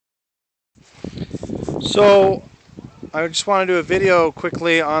So I just want to do a video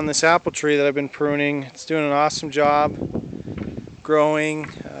quickly on this apple tree that I've been pruning. It's doing an awesome job growing.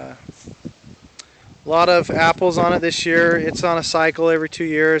 A lot of apples on it this year. It's on a cycle every 2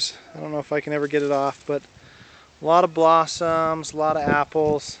 years. I don't know if I can ever get it off, but a lot of blossoms, a lot of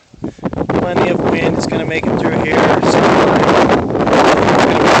apples, plenty of wind. It's going to make it through here.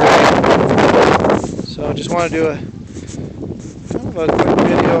 So I just want to do a quick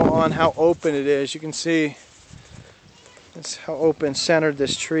video on how open it is. You can see that's how open centered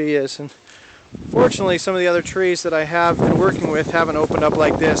this tree is, and fortunately some of the other trees that I have been working with haven't opened up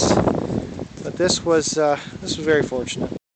like this, but this was very fortunate.